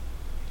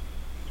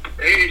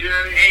Hey, Jay.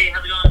 Hey,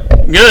 how's it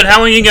going? Good.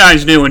 How are you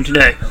guys doing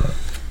today?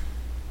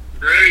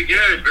 Very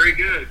good, very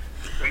good.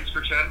 Thanks for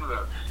chatting with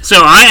us.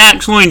 So I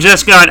actually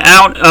just got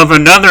out of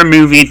another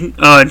movie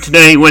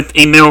today with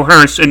Emil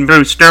Hirsch and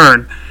Bruce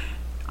Stern.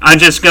 I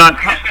just got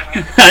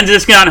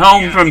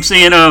home from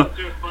seeing a. Such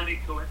a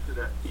funny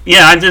coincidence.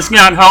 Yeah, I just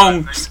got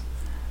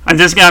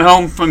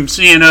home from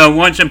seeing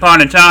Once Upon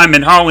a Time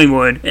in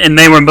Hollywood, and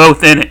they were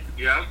both in it.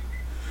 Yeah.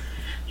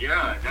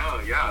 Yeah.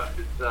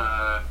 It's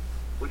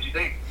what'd you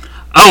think?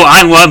 Oh,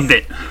 I loved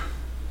it.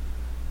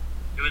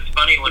 It was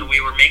funny when we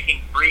were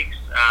making Freaks.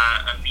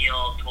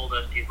 Emil told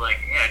us, he's like,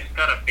 "Hey, I just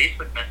got a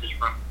Facebook message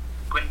from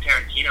Quentin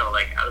Tarantino,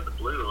 like out of the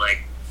blue.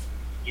 Like,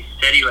 he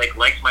said he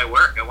likes my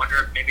work. I wonder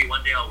if maybe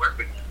one day I'll work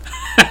with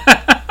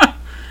him."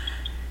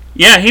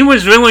 Yeah, he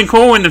was really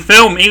cool in the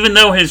film, even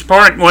though his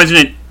part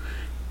wasn't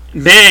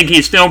big.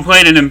 He still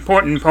played an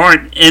important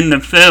part in the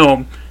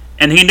film,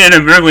 and he did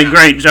a really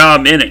great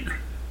job in it.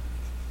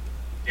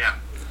 Yeah,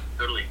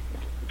 totally.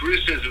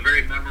 Bruce has a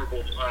very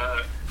memorable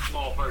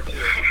small part too.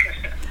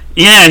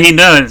 Yeah, he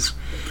does.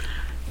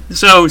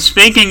 So,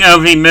 speaking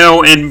of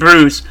Emil and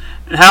Bruce,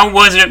 how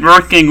was it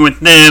working with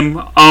them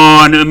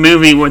on a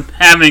movie with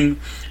having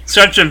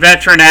such a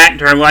veteran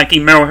actor like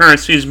Emil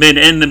Hirsch, who's been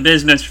in the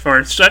business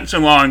for such a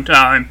long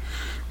time,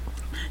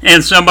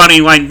 and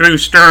somebody like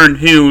Bruce Stern,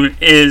 who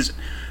is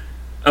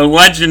a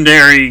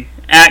legendary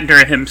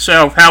actor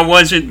himself? How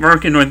was it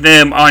working with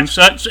them on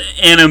such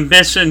an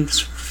ambitious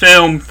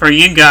film for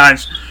you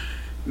guys?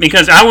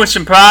 Because I was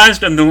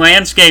surprised of the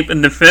landscape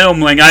in the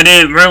film. Like, I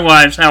didn't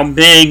realize how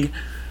big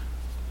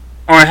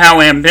or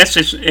how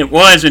ambitious it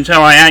was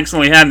until I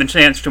actually had the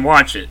chance to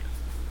watch it.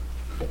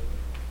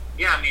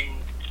 Yeah, I mean,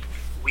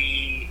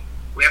 we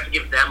have to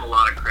give them a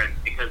lot of credit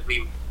because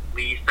we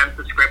sent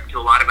the script to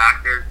a lot of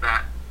actors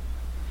that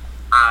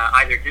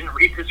either didn't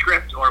read the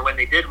script or when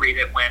they did read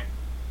it went,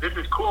 "This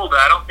is cool, but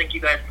I don't think you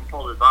guys can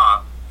pull this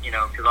off." You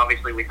know, because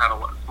obviously we have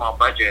a small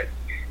budget.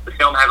 The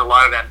film has a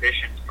lot of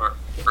ambitions for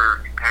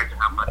compared to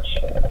how much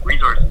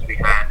resources we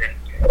had,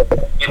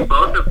 and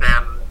both of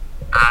them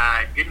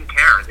didn't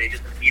care. They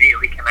just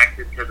immediately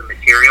connected to the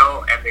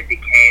material, and they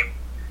became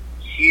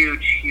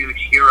huge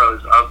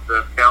heroes of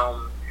the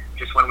film.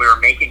 Just when we were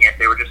making it,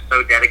 they were just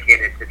so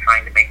dedicated to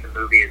trying to make the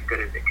movie as good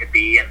as it could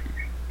be, and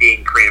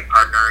being creative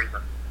partners.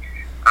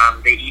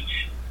 And they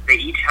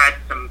each had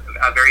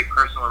a very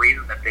personal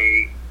reason that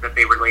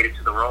they related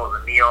to the role.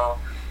 Emil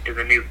is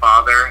a new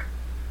father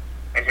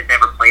and had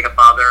never played a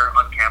father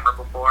on camera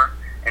before,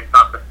 and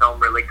thought the film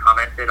really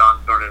commented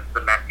on sort of the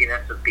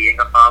messiness of being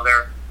a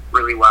father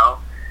really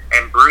well.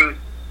 And Bruce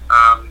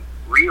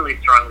really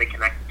strongly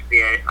connected to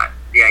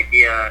the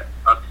idea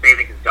of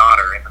saving his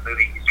daughter. In the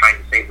movie, he's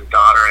trying to save his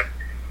daughter, and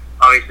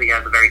obviously he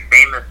has a very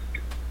famous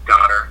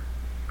daughter,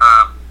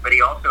 but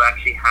he also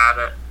actually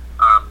had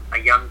a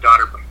young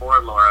daughter before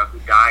Laura who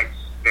died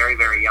very,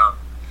 very young.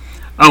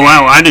 Oh,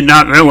 wow, I did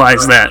not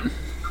realize that.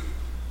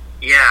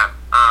 Yeah,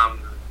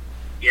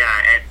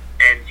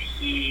 and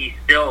he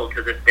still,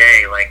 to this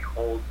day,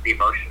 holds the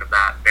emotion of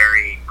that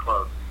very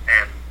close,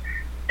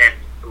 and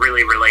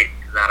really relates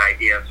to that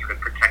idea of sort of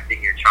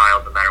protecting your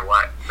child no matter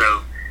what.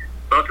 So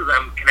both of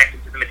them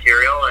connected to the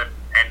material,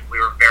 and we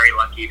were very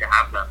lucky to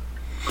have them.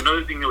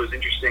 Another thing that was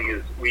interesting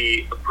is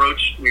we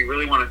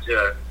really wanted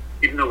to,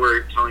 even though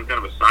we're telling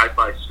kind of a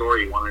sci-fi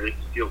story, wanted it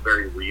to feel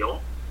very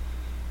real.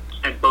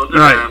 And both of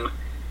them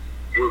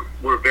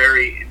were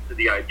very into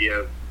the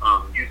idea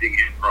of using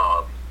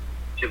improv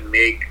to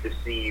make the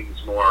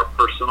scenes more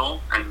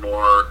personal and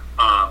more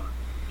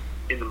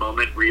in the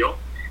moment real.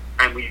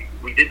 And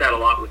we did that a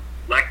lot with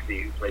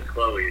Lexi, who played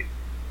Chloe,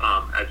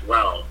 as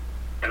well.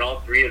 And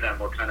all three of them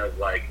were kind of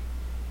like,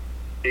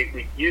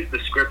 we used the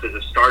script as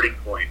a starting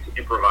point to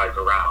improvise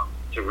around,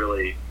 to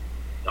really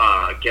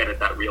get at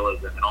that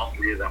realism. And all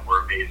three of them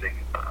were amazing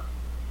at that.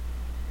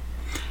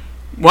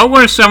 What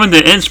were some of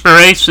the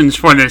inspirations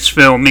for this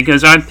film?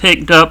 Because I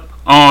picked up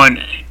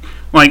on,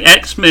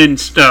 X-Men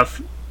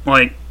stuff,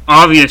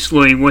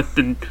 obviously with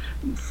the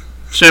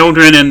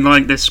children and,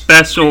 the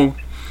special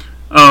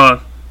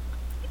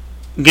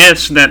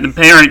gifts that the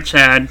parents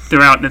had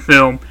throughout the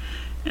film.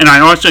 And I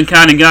also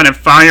kind of got a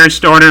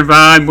Firestarter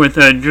vibe with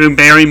Drew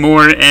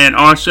Barrymore, and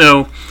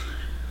also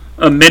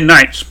a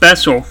Midnight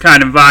Special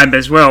kind of vibe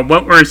as well.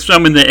 What were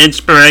some of the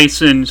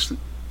inspirations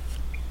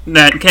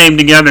that came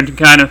together to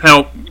kind of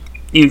help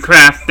you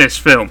craft this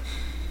film?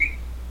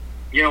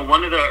 You know,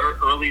 one of the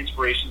early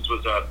inspirations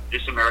was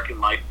This American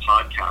Life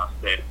podcast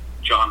that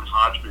John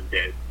Hodgman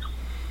did,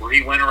 where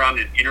he went around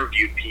and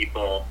interviewed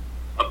people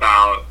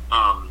about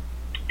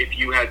if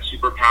you had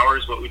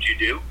superpowers, what would you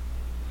do?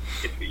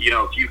 If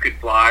you could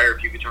fly or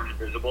if you could turn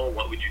invisible,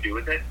 what would you do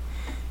with it?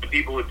 And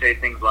people would say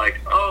things like,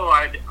 "Oh,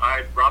 I'd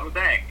rob a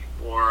bank,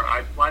 or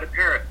I'd fly to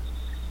Paris,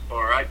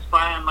 or I'd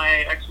spy on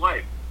my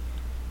ex-wife."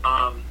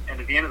 And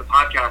at the end of the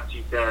podcast,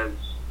 he says,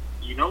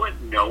 "You know what?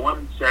 No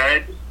one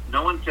said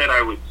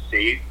I would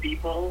save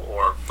people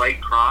or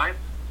fight crime."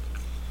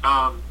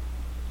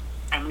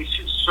 And we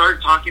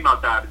started talking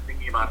about that and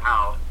thinking about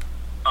how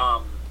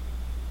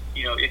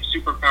if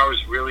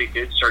superpowers really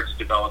did start to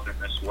develop in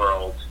this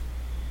world,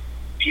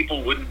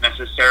 people wouldn't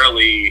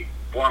necessarily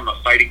form a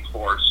fighting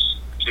force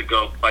to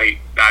go fight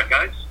bad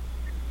guys.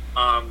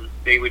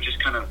 They would just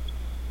kind of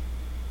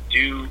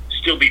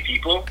still be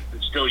people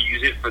and still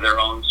use it for their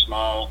own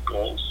small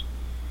goals.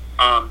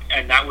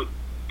 And that would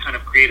kind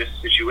of create a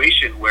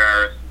situation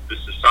where the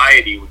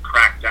society would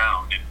crack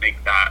down and make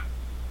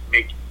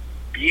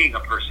being a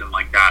person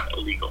like that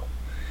illegal.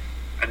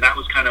 And that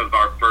was kind of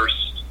our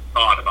first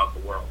thought about the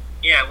world.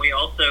 Yeah, we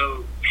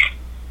also,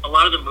 a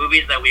lot of the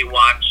movies that we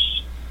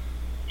watch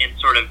in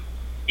sort of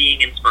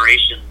being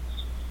inspirations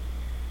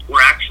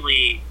were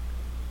actually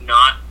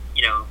not,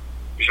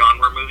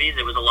 genre movies.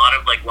 It was a lot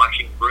of like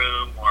watching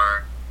Room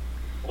or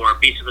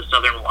Beasts of the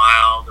Southern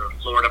Wild or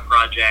Florida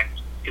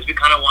Project, because we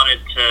kind of wanted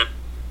to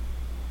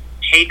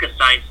take a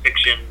science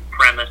fiction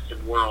premise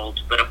and world,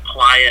 but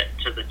apply it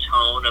to the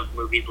tone of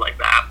movies like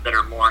that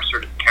are more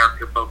sort of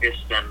character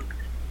focused and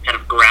kind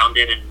of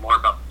grounded and more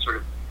about sort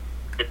of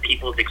the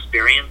people's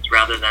experience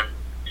rather than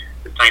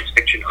the science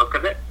fiction hook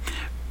of it.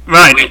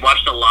 Right. We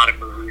watched a lot of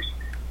movies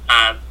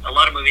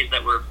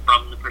that were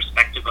from the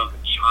perspective of a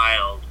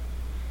child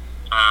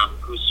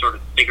who's sort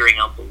of figuring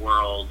out the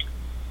world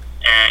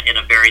in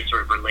a very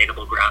sort of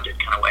relatable, grounded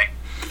kind of way.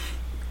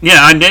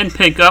 Yeah, I did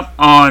pick up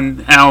on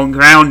how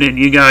grounded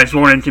you guys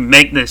wanted to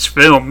make this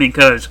film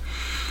because,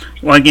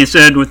 like you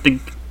said, with the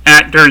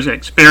actors'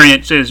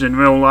 experiences in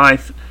real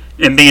life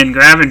and being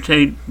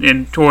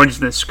gravitated towards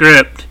the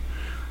script,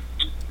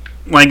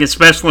 like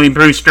especially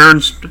Bruce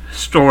Stern's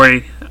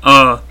story,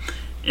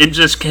 it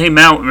just came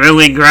out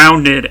really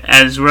grounded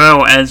as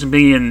well as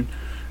being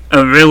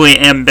a really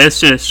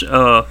ambitious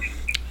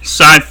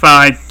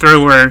sci-fi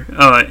thriller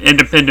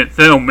independent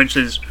film, which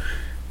is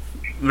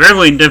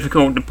really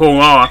difficult to pull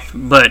off,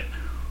 but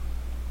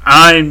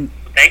I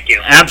Thank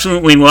you.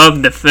 absolutely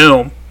loved the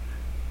film.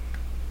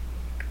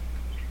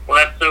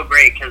 Well, that's so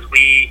great because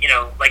we,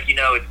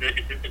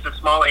 it's a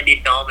small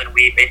indie film, and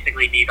we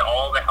basically need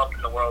all the help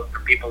in the world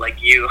from people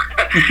like you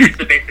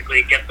to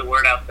basically get the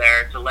word out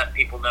there, to let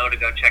people know to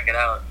go check it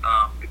out.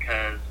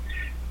 Because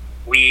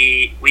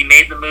we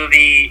made the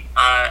movie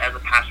as a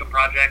passion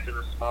project, as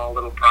a small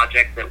little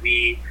project that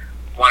we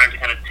wanted to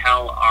kind of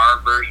tell our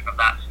version of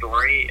that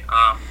story.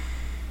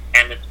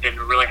 And it's been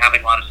really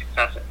having a lot of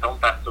success at film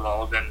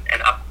festivals,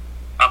 and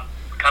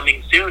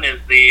upcoming soon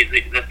is the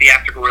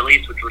theatrical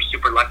release, which we're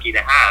super lucky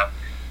to have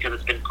because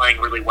it's been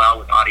playing really well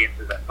with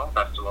audiences at film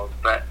festivals.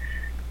 But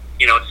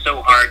it's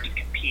so hard to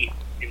compete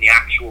in the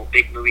actual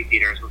big movie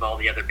theaters with all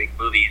the other big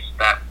movies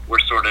that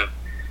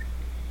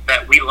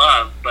we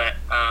love. But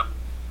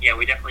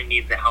we definitely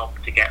need the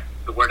help to get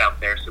the word out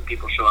there so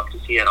people show up to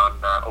see it on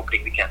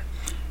opening weekend.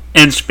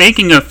 And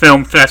speaking of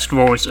film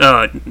festivals,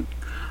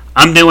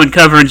 I'm doing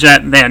coverage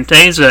at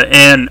Fantasia,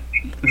 and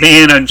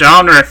being a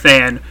genre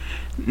fan,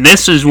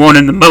 this is one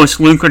of the most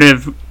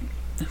lucrative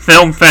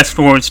film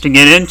festivals to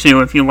get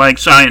into if you like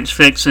science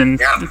fiction,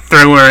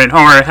 thriller, and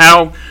horror.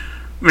 How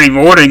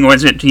rewarding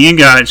was it to you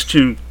guys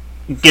to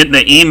get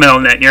the email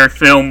that your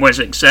film was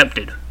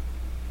accepted?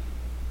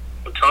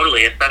 Well,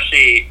 totally,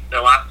 especially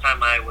the last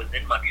time I was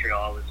in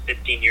Montreal was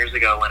 15 years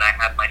ago when I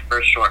had my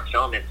first short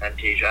film in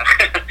Fantasia.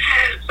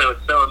 So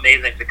it's so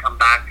amazing to come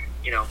back,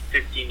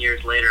 15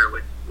 years later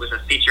with a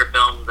feature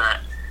film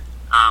that,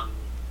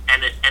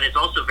 and it's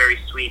also very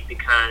sweet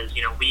because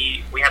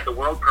we had the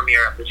world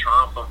premiere of the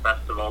Toronto Film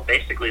Festival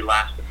basically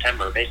last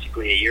September,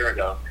 basically a year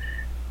ago.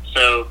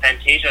 So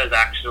Fantasia is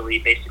actually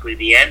basically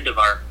the end of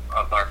our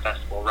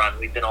festival run.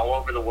 We've been all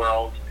over the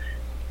world,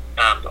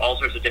 to all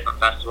sorts of different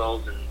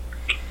festivals and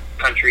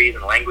countries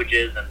and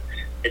languages, and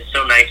it's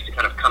so nice to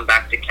kind of come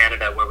back to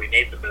Canada where we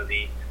made the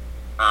movie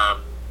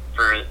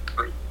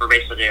for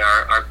basically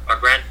our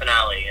grand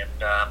finale.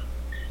 And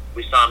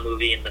we saw a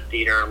movie in the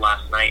theater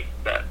last night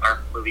that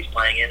our movie's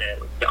playing in,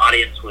 and the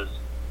audience was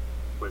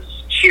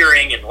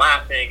cheering and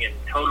laughing and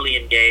totally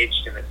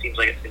engaged, and it seems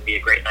like it's going to be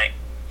a great night.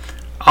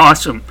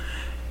 Awesome.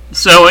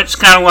 So it's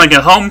kind of like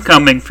a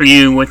homecoming for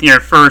you with your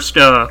first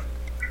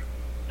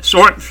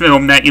short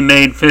film that you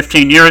made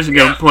 15 years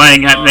ago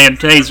playing at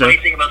Fantasia. The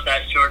funny thing about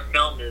that short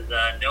film is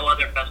no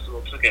other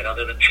festival took it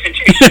other than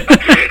Fantasia.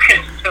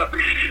 so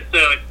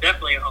it's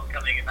definitely a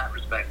homecoming in that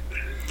respect.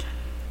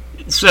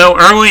 So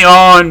early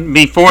on,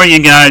 before you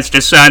guys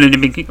decided to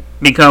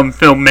become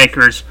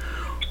filmmakers,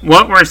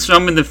 what were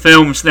some of the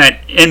films that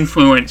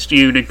influenced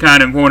you to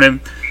kind of want to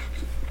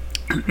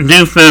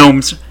do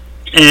films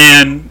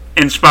and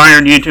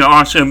inspired you to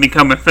also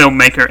become a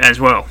filmmaker as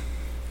well?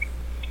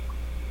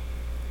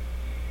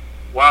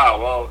 Wow,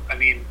 well, I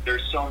mean,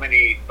 there's so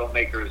many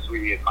filmmakers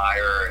we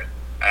admire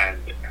and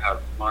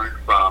have learned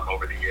from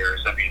over the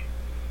years. I mean,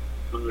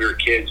 when we were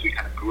kids, we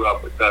kind of grew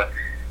up with the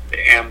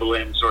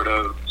Amblin sort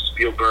of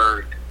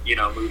Spielberg,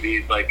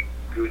 movies like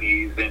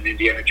Goonies and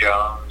Indiana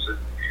Jones and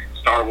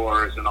Star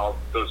Wars and all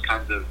those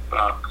kinds of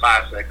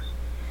classics.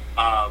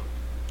 I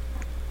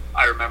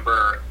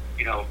remember,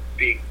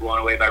 being blown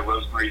away by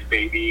Rosemary's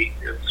Baby.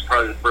 It was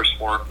probably the first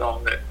horror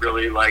film that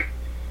really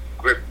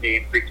gripped me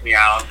and freaked me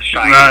out. The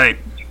Shining. Right.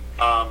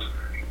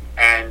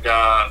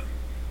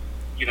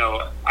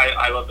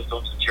 I love the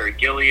films of Terry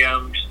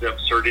Gilliam, just the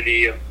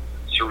absurdity of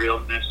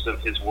surrealness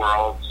of his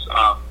worlds.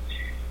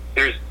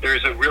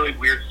 There's a really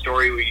weird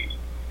story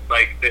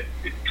that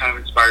kind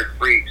of inspired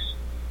Freaks,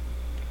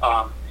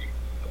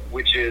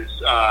 which is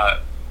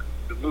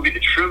the movie The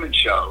Truman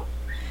Show,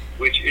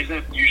 which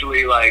isn't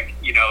usually a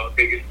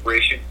big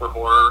inspiration for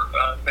horror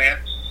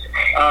fans.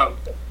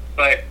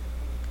 But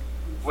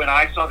when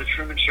I saw The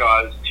Truman Show,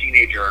 I was a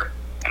teenager,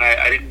 and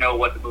I didn't know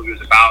what the movie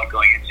was about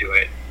going into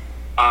it.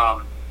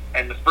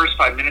 And the first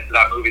 5 minutes of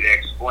that movie, they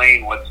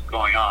explain what's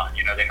going on.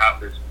 They have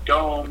this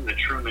dome that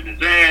Truman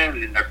is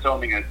in, and they're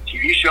filming a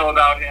TV show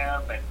about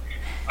him, and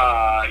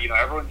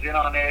everyone's in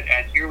on it,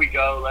 and here we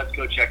go, let's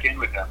go check in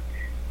with him.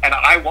 And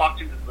I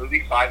walked into the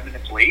movie 5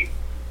 minutes late,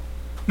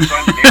 so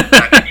I missed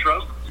that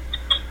intro.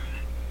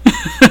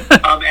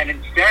 And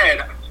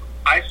instead,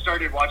 I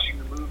started watching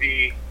the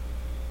movie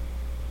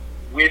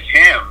with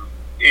him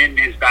in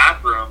his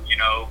bathroom,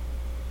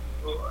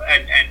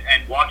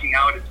 and walking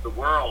out into the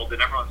world,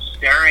 and everyone's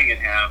staring at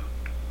him,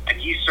 and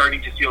he's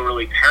starting to feel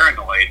really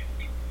paranoid,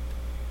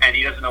 and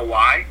he doesn't know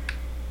why.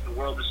 The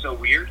world is so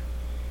weird,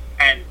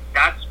 and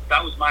that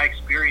was my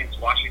experience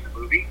watching the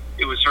movie.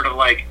 It was sort of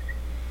like,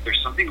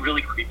 there's something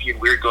really creepy and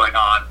weird going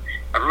on.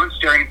 Everyone's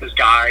staring at this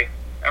guy.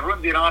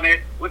 Everyone's in on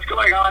it. What's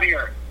going on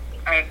here?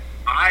 And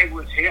I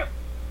was him.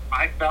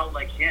 I felt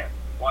like him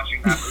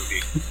watching that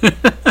movie.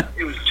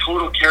 It was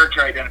total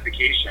character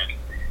identification,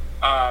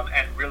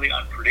 and really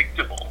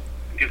unpredictable,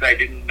 because I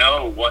didn't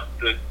know what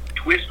the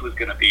twist was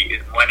going to be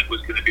and when it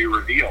was going to be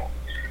revealed.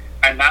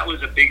 And that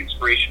was a big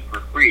inspiration for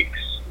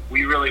Freaks.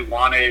 We really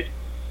want the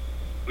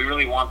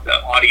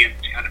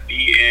audience to kind of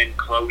be in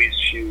Chloe's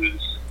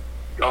shoes,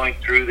 going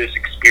through this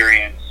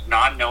experience,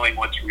 not knowing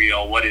what's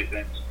real, what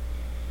isn't,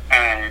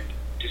 and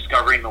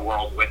discovering the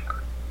world with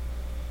her.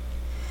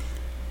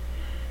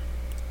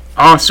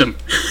 Awesome.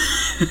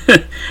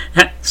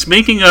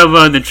 Speaking of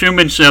The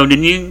Truman Show, did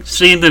you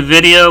see the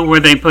video where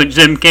they put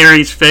Jim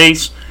Carrey's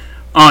face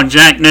on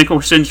Jack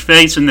Nicholson's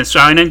face in The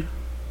Shining?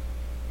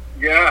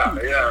 Yeah,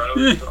 that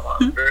was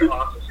awesome. Very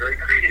awesome, very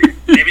creative.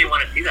 Maybe you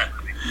want to see that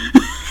movie.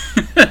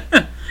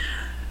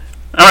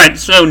 All right,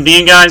 so do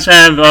you guys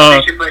have...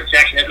 They should put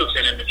Jack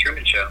Nicholson in The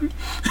Truman Show.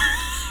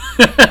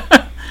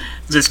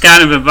 Is this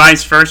kind of a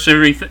vice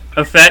versa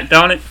effect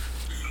on it?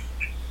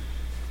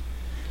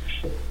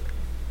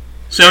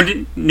 So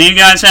do you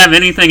guys have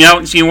anything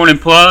else you want to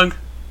plug?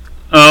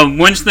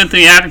 When's the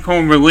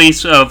theatrical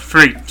release of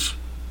Freaks?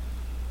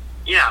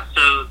 Yeah,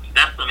 so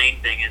that's the main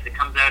thing. Is it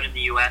comes out in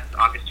the U.S.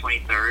 August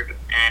 23rd,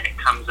 and it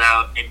comes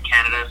out in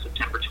Canada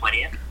September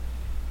 20th.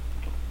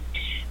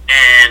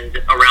 And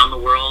around the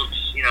world,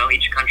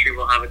 each country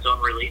will have its own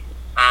release.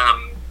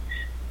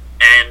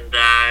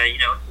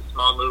 It's a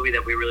small movie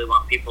that we really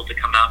want people to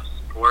come out to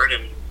support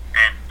and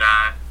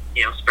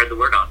spread the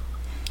word on.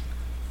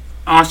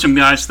 Awesome,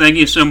 guys. Thank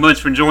you so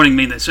much for joining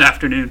me this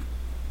afternoon.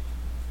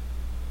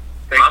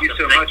 Thank you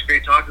so much.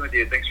 Great talking with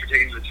you. Thanks for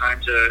taking the time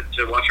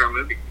to watch our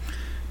movie.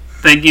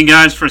 Thank you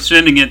guys for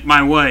sending it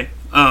my way.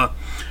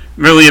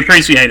 Really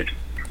appreciate it.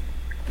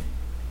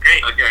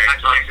 Great. Okay.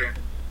 Talk soon.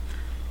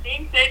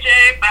 Thanks,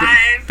 AJ.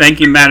 Bye. Thank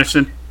you,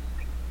 Madison.